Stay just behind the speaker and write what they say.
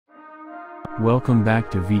Welcome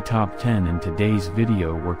back to V Top 10. In today's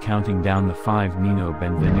video we're counting down the 5 Nino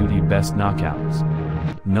Benvenuti best knockouts.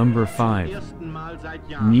 Number 5.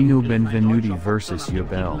 Nino Benvenuti vs.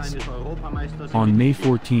 Joop Els. On May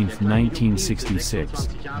 14, 1966,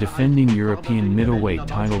 defending European middleweight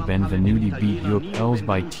title Benvenuti beat Joop Els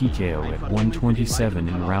by TKO at 127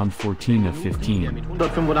 in round 14 of 15.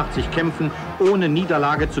 185 Kämpfen ohne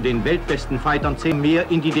Niederlage zu den weltbesten Fightern, 10 mehr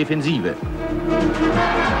in die Defensive.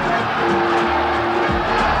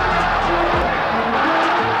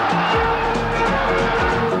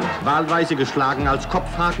 Wahlweise geschlagen als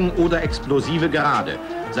Kopfhaken oder explosive Gerade.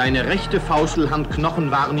 Seine rechte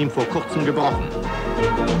Fausthandknochen waren ihm vor kurzem gebrochen.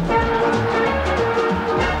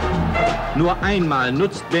 Nur einmal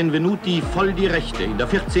nutzt Benvenuti voll die rechte in der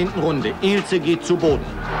 14. Runde. Ilse geht zu Boden.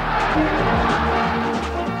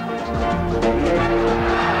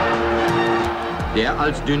 Der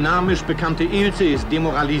als dynamisch bekannte Ilse ist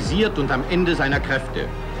demoralisiert und am Ende seiner Kräfte.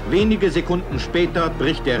 Wenige Sekunden später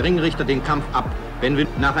bricht der Ringrichter den Kampf ab, wenn wir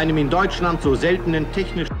nach einem in Deutschland so seltenen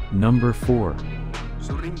technischen... Number 4.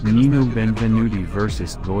 Nino Benvenuti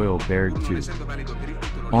vs. Doyle Baird 2.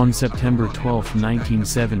 On September 12,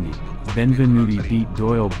 1970, Benvenuti beat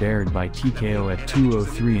Doyle Baird by TKO at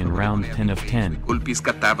 2:03 in round 10 of 10. Colpi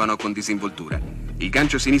scattavano con disinvoltura. Il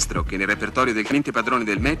gancio sinistro, che nel repertorio del cliente padrone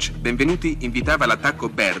del match, Benvenuti invitava l'attacco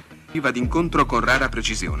Baird, arriva d'incontro con rara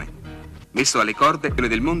precisione. Messo alle corde,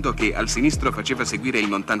 del mondo che al sinistro faceva seguire il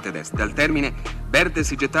montante destro. Al termine, Baird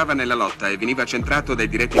si gettava nella lotta e veniva centrato dai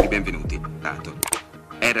diretti di Benvenuti.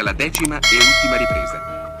 Era la 10ª e ultima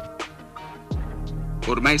ripresa.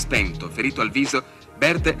 Ormai spento, ferito al viso,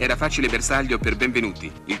 Baird era facile bersaglio per Benvenuti,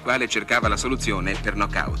 il quale cercava la soluzione per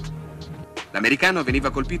knockout. L'americano veniva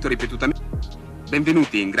colpito ripetutamente.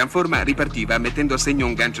 Benvenuti, in gran forma, ripartiva mettendo a segno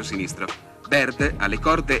un gancio sinistro. Baird, alle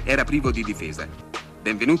corde, era privo di difesa.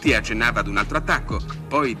 Benvenuti accennava ad un altro attacco,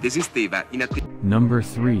 poi desisteva in attesa. Number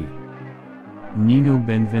 3. Nino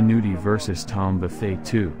Benvenuti vs. Tom Bethea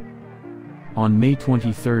 2. On May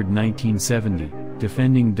 23, 1970,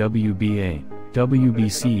 defending WBA,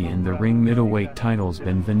 WBC and the ring middleweight titles,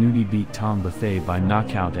 Benvenuti beat Tom Bethea by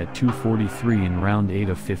knockout at 2:43 in round 8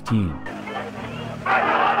 of 15.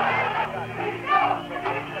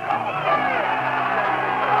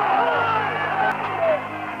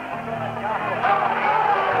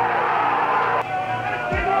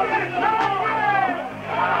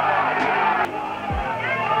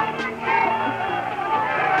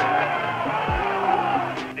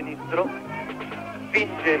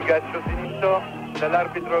 Vince il gancio sinistro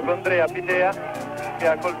dall'arbitro Andrea Pitea, che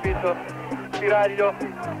ha colpito spiraglio,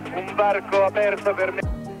 un varco aperto per me,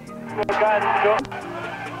 gancio,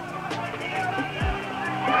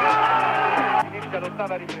 inizia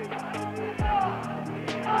l'8ª ripresa.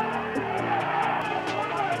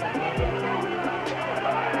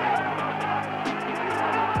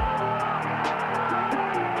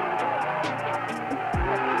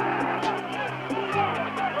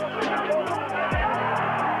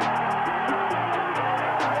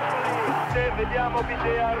 Vediamo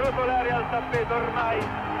Pitea rotolare al tappeto ormai.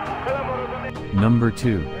 Number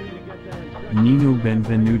 2. Nino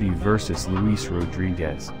Benvenuti vs. Luis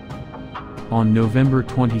Rodriguez. On November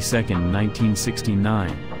 22,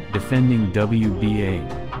 1969, defending WBA,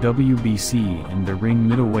 WBC and the ring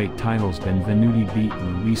middleweight titles, Benvenuti beat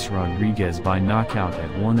Luis Rodriguez by knockout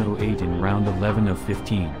at 1:08 in round 11 of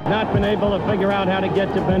 15. Not been able to figure out how to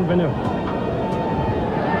get to Benvenuti.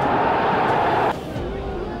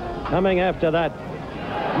 Coming after that,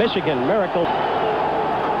 Michigan Miracle.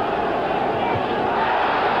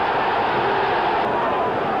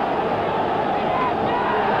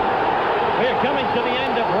 We're coming to the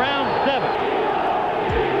end of round 7.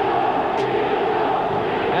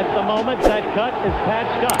 At the moment, that cut is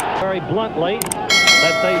patched up very bluntly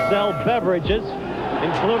that they sell beverages,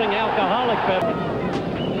 including alcoholic beverages.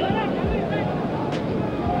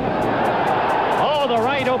 Oh, the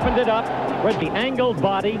right opened it up with the angled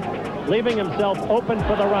body, leaving himself open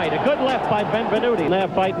for the right. A good left by Benvenuti. They're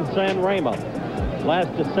fighting San Remo last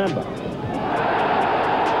December.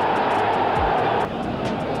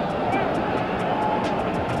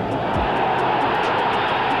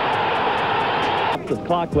 The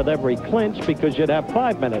clock with every clinch because you'd have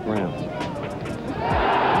 5-minute rounds.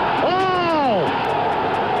 Oh!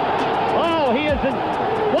 Oh, he isn't.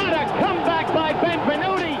 What a comeback by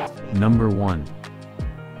Benvenuti! Number 1.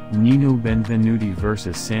 Nino Benvenuti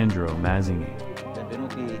vs. Sandro Mazzini.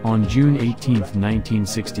 On June 18,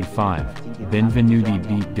 1965, Benvenuti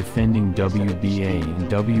beat defending WBA and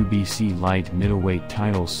WBC light-middleweight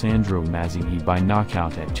titles Sandro Mazzighi by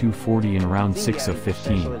knockout at 240 in round 6 of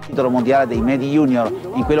 15. Il titolo mondiale dei Medi Junior,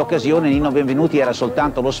 in quell'occasione Nino Benvenuti era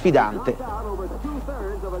soltanto lo sfidante.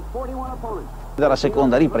 Dalla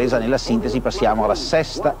seconda ripresa, nella sintesi, passiamo alla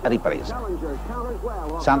sesta ripresa.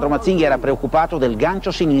 Sandro Mazzighi era preoccupato del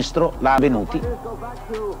gancio sinistro, l'ha Benvenuti,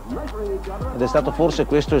 ed è stato forse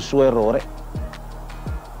questo il suo errore,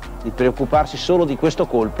 di preoccuparsi solo di questo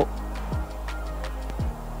colpo.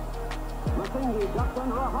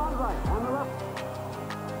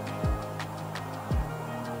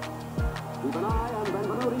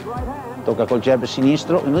 Tocca col jab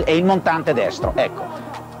sinistro e il montante destro, ecco.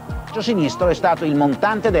 Il gancio sinistro è stato il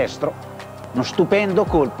montante destro, uno stupendo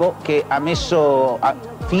colpo che ha messo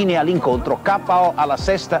fine all'incontro. KO alla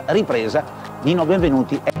sesta ripresa. Nino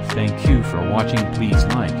Benvenuti. Thank you for watching. Please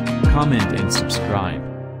like, comment and subscribe.